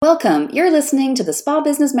Welcome. You're listening to the Spa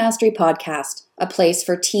Business Mastery Podcast, a place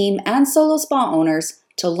for team and solo spa owners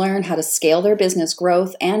to learn how to scale their business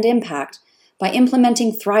growth and impact by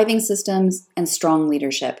implementing thriving systems and strong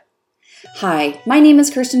leadership. Hi, my name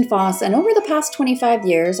is Kirsten Foss, and over the past 25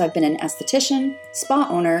 years, I've been an esthetician, spa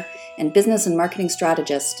owner, and business and marketing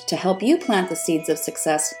strategist to help you plant the seeds of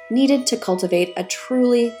success needed to cultivate a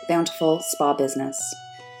truly bountiful spa business.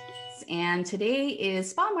 And today is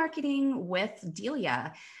Spa Marketing with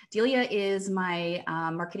Delia. Delia is my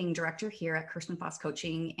marketing director here at Kirsten Foss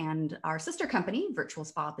Coaching and our sister company, Virtual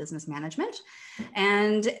Spa Business Management.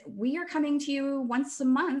 And we are coming to you once a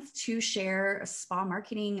month to share spa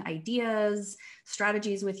marketing ideas,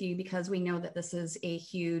 strategies with you, because we know that this is a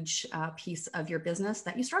huge piece of your business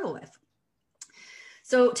that you struggle with.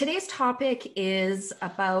 So today's topic is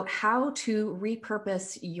about how to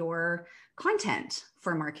repurpose your content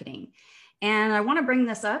for marketing. And I want to bring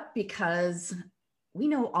this up because we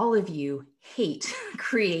know all of you hate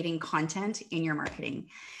creating content in your marketing.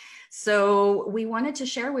 So we wanted to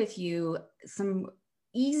share with you some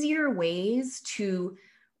easier ways to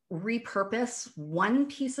repurpose one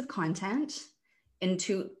piece of content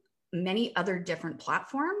into many other different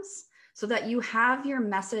platforms, so that you have your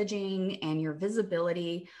messaging and your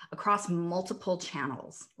visibility across multiple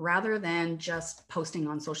channels rather than just posting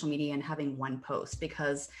on social media and having one post.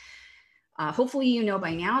 Because hopefully you know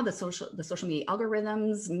by now the social media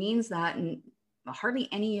algorithms means that hardly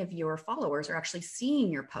any of your followers are actually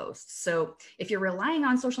seeing your posts. So if you're relying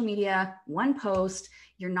on social media, one post,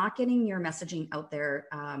 you're not getting your messaging out there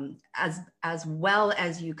as well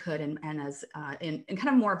as you could, and as in kind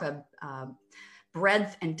of more of a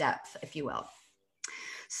breadth and depth, if you will.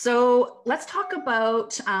 So let's talk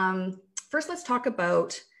about, first, let's talk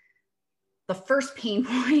about the first pain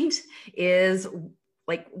point is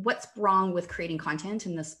like, what's wrong with creating content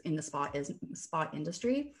in the spa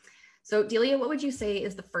industry. So Delia, what would you say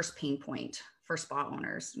is the first pain point for spa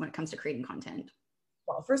owners when it comes to creating content?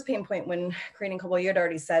 Well, first pain point when creating, well, you had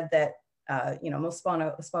already said that most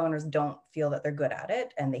spa owners don't feel that they're good at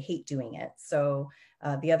it and they hate doing it. So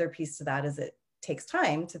the other piece to that is it takes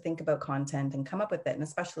time to think about content and come up with it. And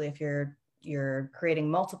especially if you're creating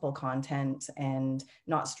multiple content and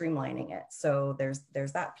not streamlining it. So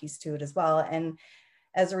there's that piece to it as well. And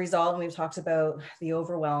as a result, and we've talked about the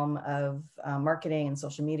overwhelm of marketing and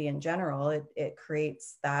social media in general, it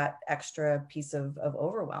creates that extra piece of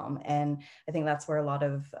overwhelm. And I think that's where a lot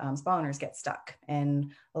of spa owners get stuck.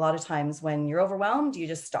 And a lot of times when you're overwhelmed, you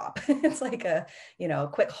just stop. It's like a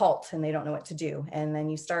quick halt and they don't know what to do. And then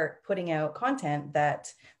you start putting out content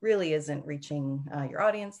that really isn't reaching your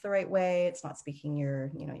audience the right way. It's not speaking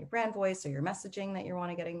your brand voice or your messaging that you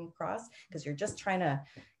want to get across, because you're just trying to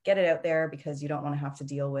get it out there because you don't want to have to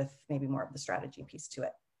deal with maybe more of the strategy piece to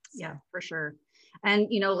it. Yeah, for sure. And,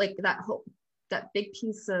 like that big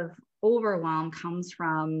piece of overwhelm comes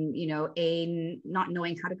from, not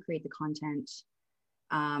knowing how to create the content.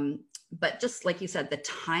 But just like you said, the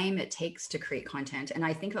time it takes to create content. And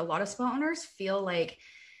I think a lot of spa owners feel like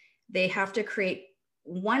they have to create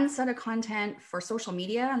one set of content for social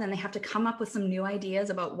media, and then they have to come up with some new ideas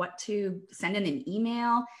about what to send in an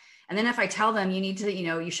email. And then if I tell them you need to,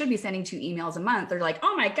 you should be sending 2 emails a month, they're like,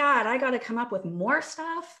 oh my God, I got to come up with more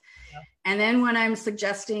stuff. Yeah. And then when I'm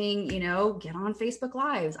suggesting, get on Facebook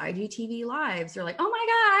Lives, IGTV Lives, they're like, oh my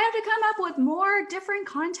God, I have to come up with more different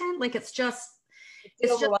content. Like it's just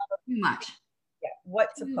too much. Yeah. What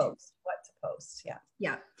to post. Yeah.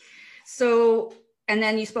 Yeah. So, and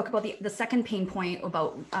then you spoke about the second pain point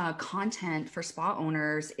about content for spa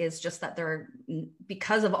owners is just that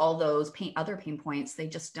because of all those other pain points, they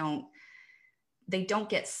don't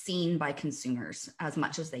get seen by consumers as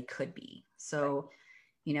much as they could be. So,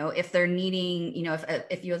 if they're needing,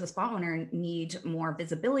 if you as a spa owner need more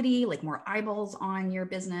visibility, like more eyeballs on your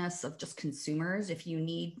business of just consumers, if you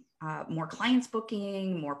need more clients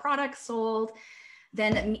booking, more products sold,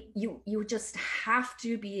 then you just have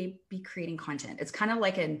to be creating content. It's kind of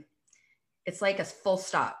like it's like a full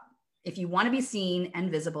stop. If you want to be seen and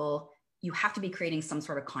visible, you have to be creating some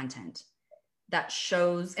sort of content that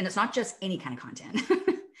shows, and it's not just any kind of content.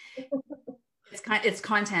 It's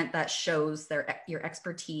content that shows your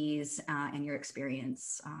expertise and your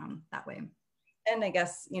experience that way. And I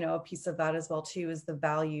guess, a piece of that as well too is the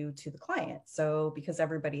value to the client. So because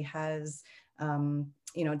everybody has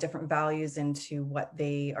different values into what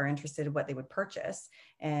they are interested in, what they would purchase.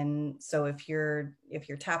 And so if you're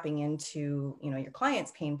tapping into, your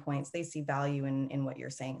client's pain points, they see value in what you're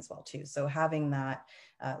saying as well too. So having that,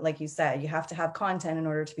 like you said, you have to have content in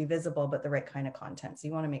order to be visible, but the right kind of content. So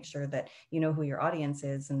you want to make sure that you know who your audience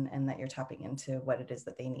is and that you're tapping into what it is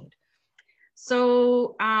that they need.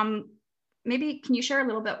 So maybe can you share a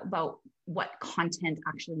little bit about what content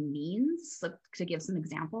actually means, so, to give some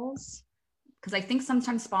examples? Because I think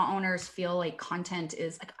sometimes spa owners feel like content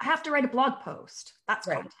is like, I have to write a blog post. That's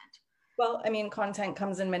Right. content. Well, I mean, content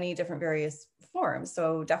comes in many different various forms.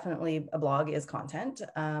 So definitely a blog is content,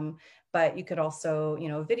 but you could also, you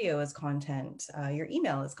know, video is content, your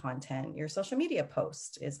email is content, your social media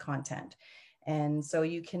post is content. And so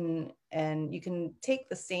you can take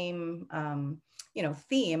the same, you know,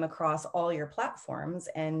 theme across all your platforms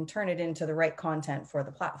and turn it into the right content for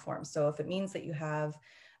the platform. So if it means that you have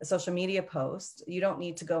a social media post, you don't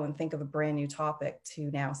need to go and think of a brand new topic to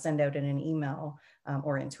now send out in an email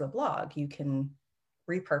or into a blog. You can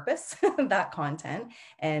repurpose that content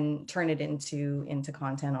and turn it into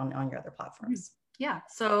content on your other platforms. Yeah.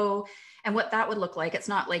 So, and what that would look like, it's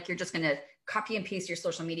not like you're just going to copy and paste your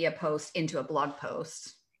social media post into a blog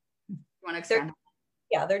post. You want to expand?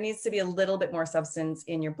 Yeah, there needs to be a little bit more substance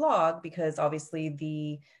in your blog, because obviously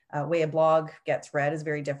the way a blog gets read is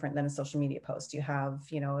very different than a social media post. You have,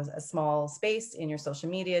 you know, a small space in your social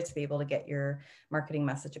media to be able to get your marketing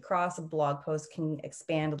message across. A blog post can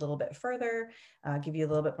expand a little bit further, give you a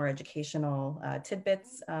little bit more educational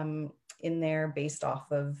tidbits in there based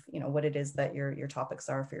off of, you know, what it is that your topics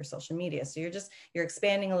are for your social media. So you're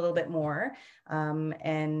expanding a little bit more.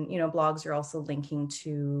 And, you know, blogs are also linking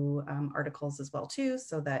to articles as well too,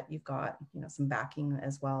 so that you've got, you know, some backing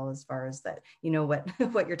as well, as far as that, you know,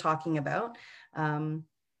 what you're talking about.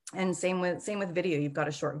 And same with video. You've got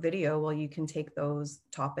a short video. Well, you can take those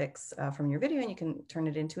topics from your video and you can turn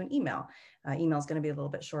it into an email. Email is going to be a little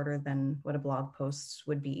bit shorter than what a blog post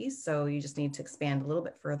would be. So you just need to expand a little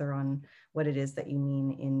bit further on what it is that you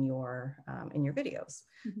mean in your videos.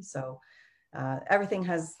 Mm-hmm. So everything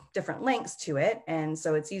has different lengths to it. And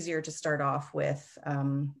so it's easier to start off with,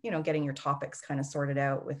 you know, getting your topics kind of sorted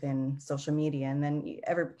out within social media. And then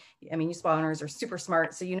you spa owners are super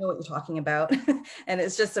smart, so you know what you're talking about. And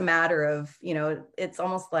it's just a matter of, you know, it's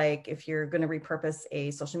almost like if you're going to repurpose a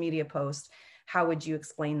social media post, how would you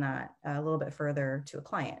explain that a little bit further to a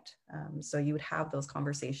client? So you would have those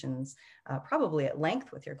conversations probably at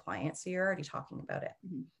length with your client. So you're already talking about it.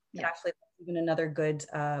 Mm-hmm. Yeah. Actually, even another good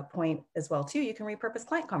point as well too, you can repurpose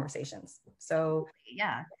client conversations. So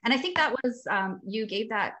yeah, and I think that was you gave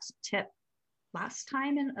that tip last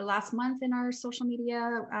month in our social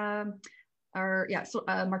media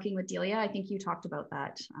marketing with Delia. I think you talked about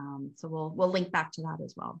that, so we'll link back to that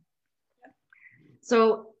as well. Yeah.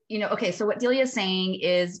 So, you know, okay, so what Delia is saying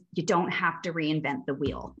is you don't have to reinvent the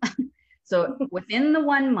wheel. So within the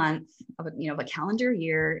 1 month of a calendar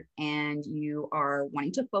year, and you are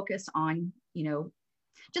wanting to focus on, you know,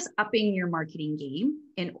 just upping your marketing game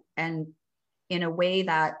in a way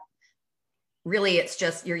that really it's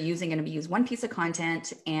just you're going to use one piece of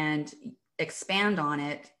content and expand on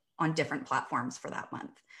it on different platforms for that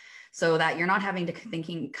month, so that you're not having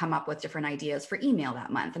to come up with different ideas for email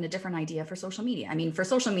that month and a different idea for social media. I mean, for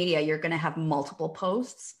social media, you're going to have multiple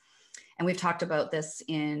posts. And we've talked about this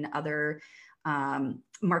in other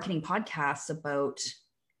marketing podcasts about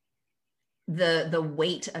the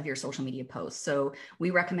weight of your social media posts. So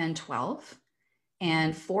we recommend 12,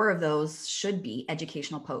 and 4 of those should be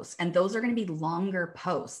educational posts. And those are going to be longer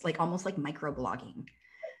posts, like almost like microblogging.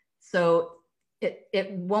 So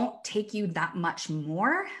it won't take you that much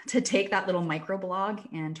more to take that little microblog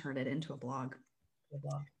and turn it into a blog.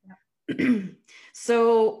 Yeah.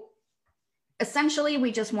 So essentially,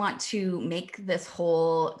 we just want to make this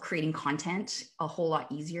whole creating content a whole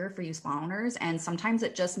lot easier for you spa owners. And sometimes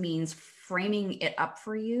it just means framing it up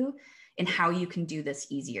for you and how you can do this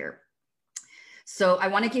easier. So I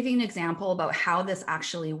want to give you an example about how this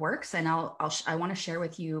actually works. And I want to share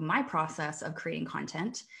with you my process of creating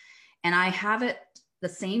content. And I have the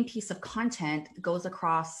same piece of content goes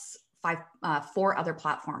across 4 other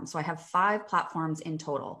platforms. So I have 5 platforms in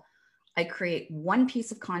total. I create one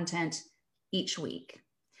piece of content each week.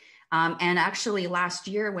 And actually last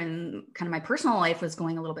year, when kind of my personal life was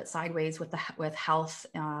going a little bit sideways with health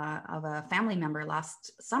of a family member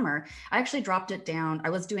last summer, I actually dropped it down. I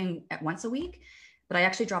was doing it once a week, but I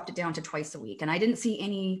actually dropped it down to twice a week. And I didn't see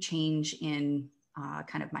any change in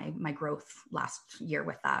kind of my growth last year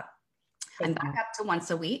with that. I'm back up to once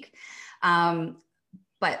a week.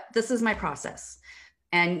 But this is my process.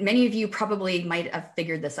 And many of you probably might have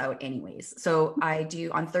figured this out anyways. So I do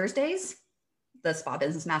on Thursdays, the Spa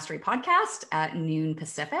Business Mastery podcast at noon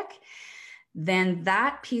Pacific. Then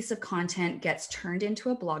that piece of content gets turned into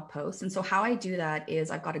a blog post. And so how I do that is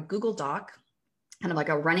I've got a Google Doc, kind of like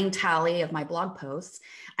a running tally of my blog posts.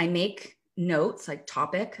 I make notes, like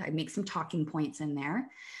topic, I make some talking points in there.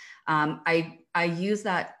 I use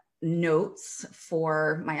that notes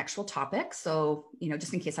for my actual topic. So,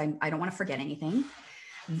 just in case I don't want to forget anything.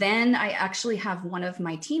 Then I actually have one of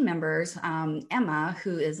my team members, Emma,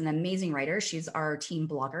 who is an amazing writer. She's our team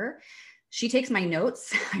blogger. She takes my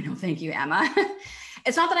notes. I know, thank you, Emma.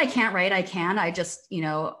 It's not that I can't write, I can. I just,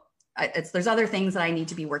 there's other things that I need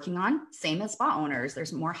to be working on. Same as spa owners.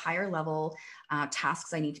 There's more higher level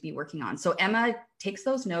tasks I need to be working on. So Emma takes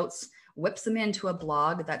those notes, whips them into a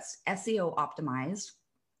blog that's SEO optimized.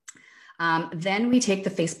 Then we take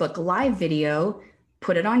the Facebook Live video,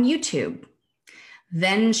 put it on YouTube.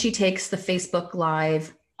 Then she takes the Facebook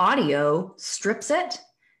Live audio, strips it.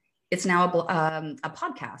 It's now a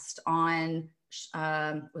podcast on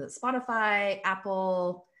Spotify,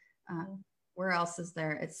 Apple. Where else is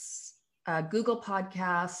there? It's Google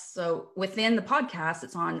Podcasts. So within the podcast,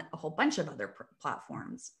 it's on a whole bunch of other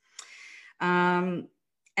platforms. And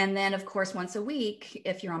then, of course, once a week,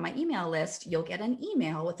 if you're on my email list, you'll get an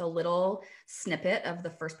email with a little snippet of the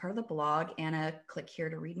first part of the blog and a click here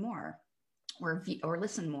to read more, or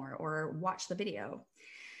listen more, or watch the video.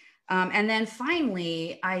 And then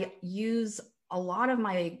finally, I use a lot of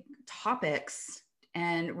my topics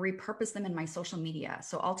and repurpose them in my social media.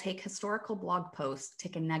 So I'll take historical blog posts,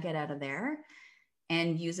 take a nugget out of there,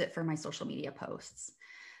 and use it for my social media posts.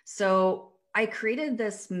 So I created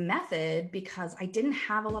this method because I didn't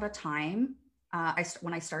have a lot of time.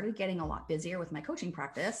 When I started getting a lot busier with my coaching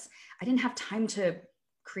practice, I didn't have time to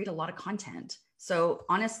create a lot of content. So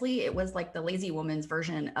honestly, it was like the lazy woman's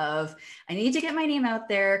version of, I need to get my name out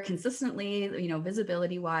there consistently,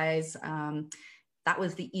 visibility wise. That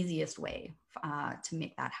was the easiest way to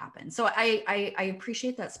make that happen. So I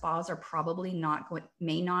appreciate that spas are probably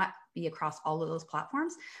may not be across all of those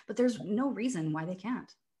platforms, but there's no reason why they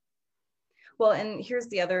can't. Well, and here's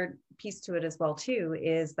the other piece to it as well too,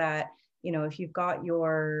 is that, if you've got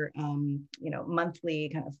your, monthly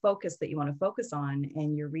kind of focus that you want to focus on,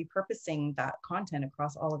 and you're repurposing that content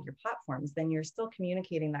across all of your platforms, then you're still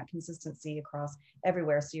communicating that consistency across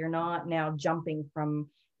everywhere. So you're not now jumping from,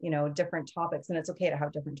 different topics, and it's okay to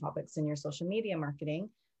have different topics in your social media marketing.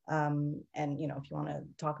 And, if you want to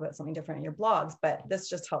talk about something different in your blogs, but this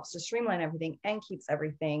just helps to streamline everything and keeps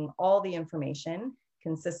everything, all the information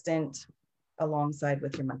consistent alongside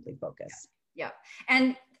with your monthly focus. Yeah.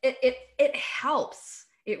 And it helps.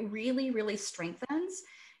 It really, really strengthens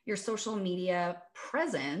your social media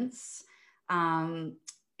presence.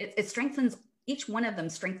 It strengthens, each one of them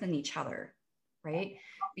strengthen each other, right?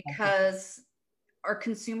 Because our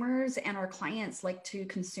consumers and our clients like to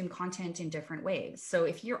consume content in different ways. So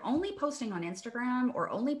if you're only posting on Instagram or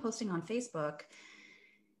only posting on Facebook,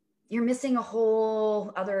 you're missing a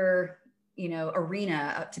whole other,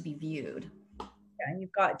 arena to be viewed. And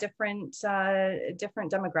you've got different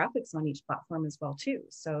demographics on each platform as well too.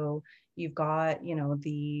 So you've got,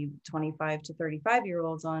 the 25 to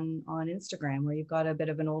 35-year-olds on Instagram, where you've got a bit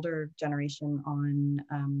of an older generation on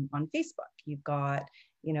Facebook. You've got,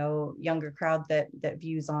 younger crowd that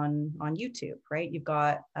views on YouTube, right? You've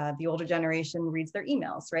got the older generation reads their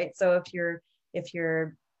emails, right? So if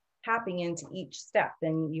you're tapping into each step,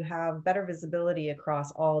 then you have better visibility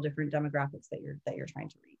across all different demographics that you're trying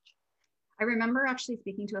to reach. I remember actually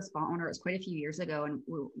speaking to a spa owner, it was quite a few years ago, and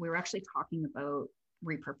we were actually talking about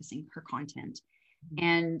repurposing her content.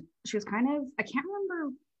 And she was kind of, I can't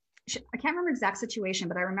remember exact situation,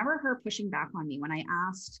 but I remember her pushing back on me when I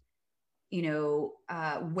asked,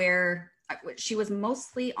 where she was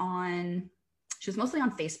mostly on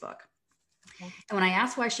Facebook. Okay. And when I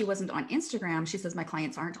asked why she wasn't on Instagram, she says, my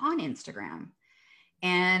clients aren't on Instagram.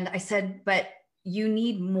 And I said, but you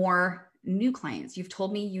need more new clients. You've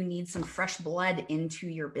told me you need some fresh blood into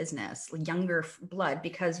your business, younger blood,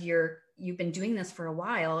 because you've been doing this for a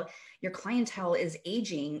while. Your clientele is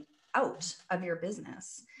aging out of your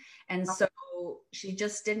business. And so she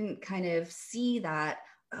just didn't kind of see that,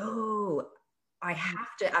 I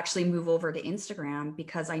have to actually move over to Instagram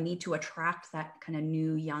because I need to attract that kind of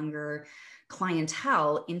new, younger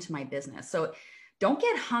clientele into my business. So don't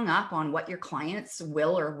get hung up on what your clients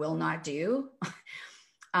will or will not do.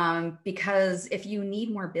 Because if you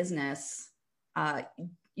need more business,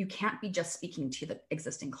 you can't be just speaking to the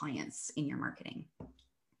existing clients in your marketing.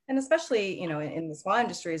 And especially, in the spa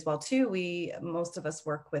industry as well too, most of us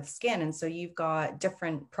work with skin. And so you've got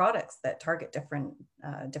different products that target different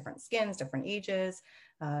skins, different ages,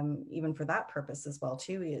 even for that purpose as well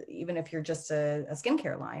too. Even if you're just a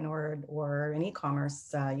skincare line or an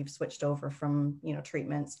e-commerce, you've switched over from,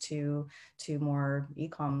 treatments to more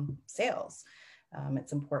e-com sales.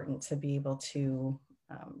 It's important to be able to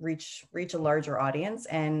reach a larger audience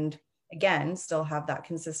and again, still have that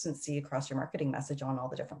consistency across your marketing message on all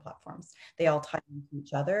the different platforms. They all tie into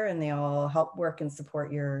each other and they all help work and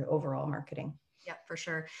support your overall marketing. Yeah, for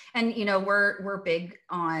sure. And, you know, we're big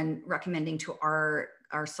on recommending to our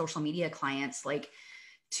social media clients, like,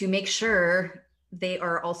 to make sure they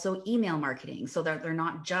are also email marketing, so that they're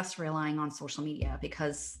not just relying on social media,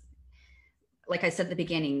 because like I said at the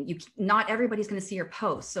beginning, not everybody's going to see your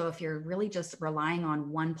posts. So if you're really just relying on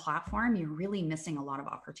one platform, you're really missing a lot of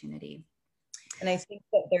opportunity. And I think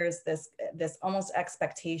that there's this almost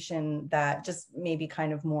expectation that, just maybe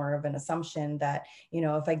kind of more of an assumption that, you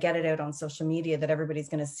know, if I get it out on social media, that everybody's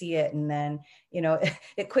going to see it. And then, you know,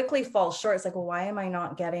 it quickly falls short. It's like, well, why am I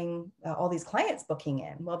not getting all these clients booking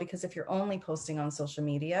in? Well, because if you're only posting on social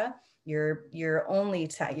media, you're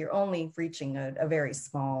only reaching a very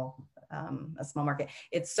small market.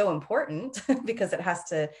 It's so important because it has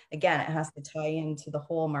to tie into the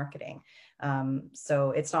whole marketing.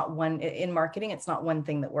 So it's not in marketing, it's not one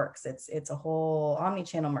thing that works. It's a whole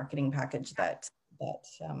omni-channel marketing package that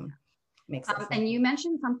makes it. And you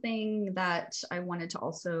mentioned something that I wanted to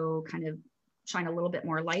also kind of shine a little bit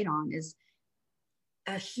more light on, is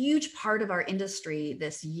a huge part of our industry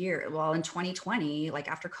this year, well, in 2020, like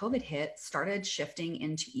after COVID hit, started shifting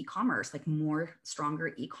into e-commerce, like more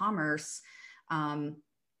stronger e-commerce. And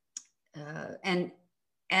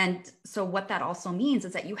so what that also means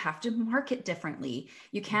is that you have to market differently.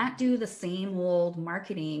 You can't do the same old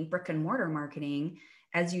marketing, brick and mortar marketing,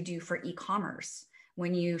 as you do for e-commerce.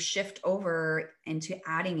 When you shift over into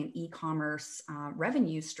adding an e-commerce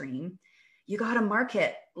revenue stream, you got to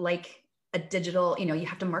market like a digital, you know, you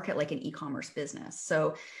have to market like an e-commerce business.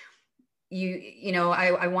 So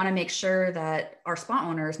I want to make sure that our spa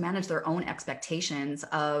owners manage their own expectations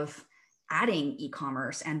of adding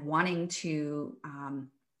e-commerce and wanting to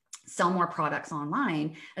sell more products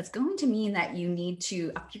online. It's going to mean that you need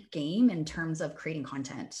to up your game in terms of creating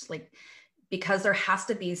content, like, because there has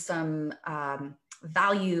to be some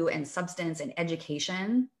value and substance and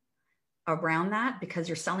education around that, because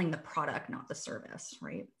you're selling the product, not the service,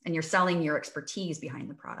 right? And you're selling your expertise behind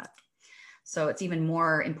the product. So it's even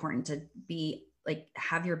more important to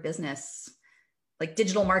have your business like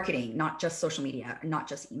digital marketing, not just social media, not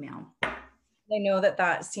just email. I know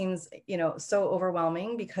that seems, you know, so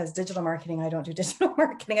overwhelming, because digital marketing, I don't do digital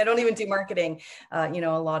marketing. I don't even do marketing. You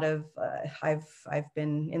know, a lot of, I've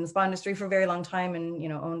been in the spa industry for a very long time and, you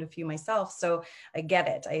know, owned a few myself. So I get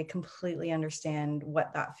it. I completely understand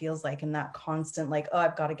what that feels like, and that constant, like, oh,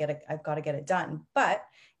 I've got to get it done. But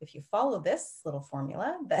if you follow this little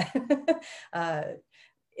formula, that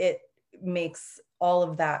it makes all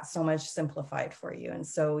of that so much simplified for you. And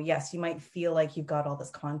so, yes, you might feel like you've got all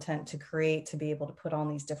this content to create to be able to put on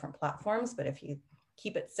these different platforms, but if you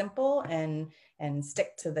keep it simple and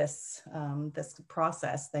stick to this this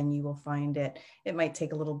process, then you will find it might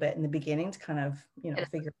take a little bit in the beginning to kind of, you know,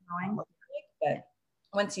 figure out what it's like, but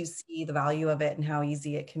once you see the value of it and how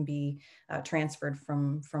easy it can be transferred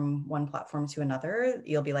from one platform to another,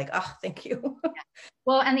 you'll be like, oh, thank you.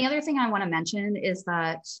 Well, and the other thing I want to mention is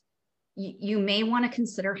that you may want to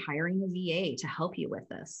consider hiring a VA to help you with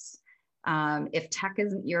this. If tech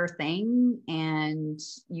isn't your thing and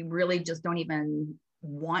you really just don't even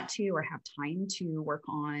want to or have time to work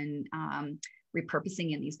on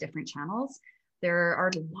repurposing in these different channels, there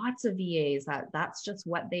are lots of VAs that's just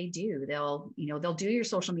what they do. They'll do your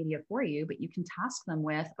social media for you, but you can task them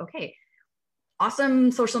with, okay,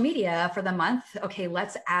 awesome social media for the month. Okay,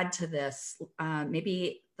 let's add to this.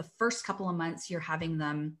 Maybe the first couple of months you're having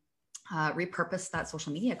them repurpose that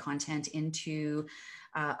social media content into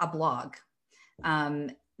a blog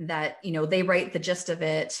that, you know, they write the gist of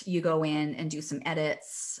it. You go in and do some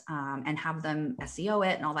edits and have them SEO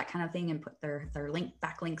it and all that kind of thing, and put their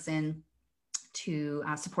backlinks in to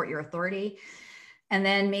support your authority. And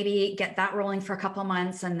then maybe get that rolling for a couple of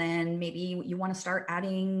months. And then maybe you want to start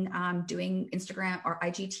adding, doing Instagram or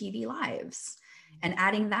IGTV lives and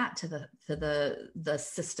adding that to the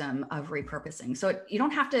system of repurposing. So you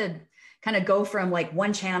don't have to kind of go from like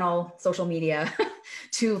one channel social media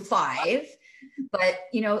to 5, but,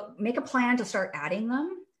 you know, make a plan to start adding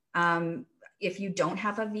them. If you don't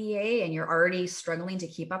have a VA and you're already struggling to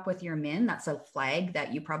keep up with your admin, that's a flag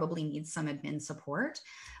that you probably need some admin support.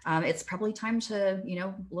 It's probably time to, you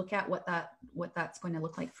know, look at what that's going to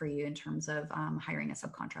look like for you in terms of hiring a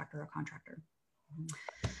subcontractor or a contractor.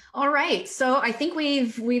 All right, so I think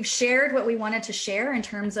we've shared what we wanted to share in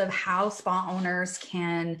terms of how spa owners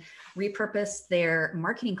can repurpose their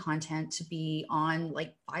marketing content to be on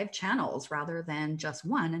like 5 channels rather than just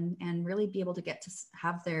one, and really be able to get to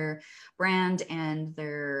have their brand and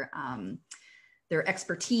their their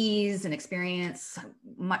expertise and experience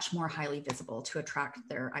much more highly visible to attract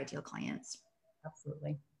their ideal clients.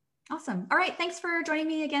 Absolutely. Awesome. All right. Thanks for joining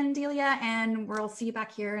me again, Delia, and we'll see you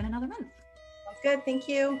back here in another month. Sounds good. Thank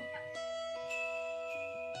you.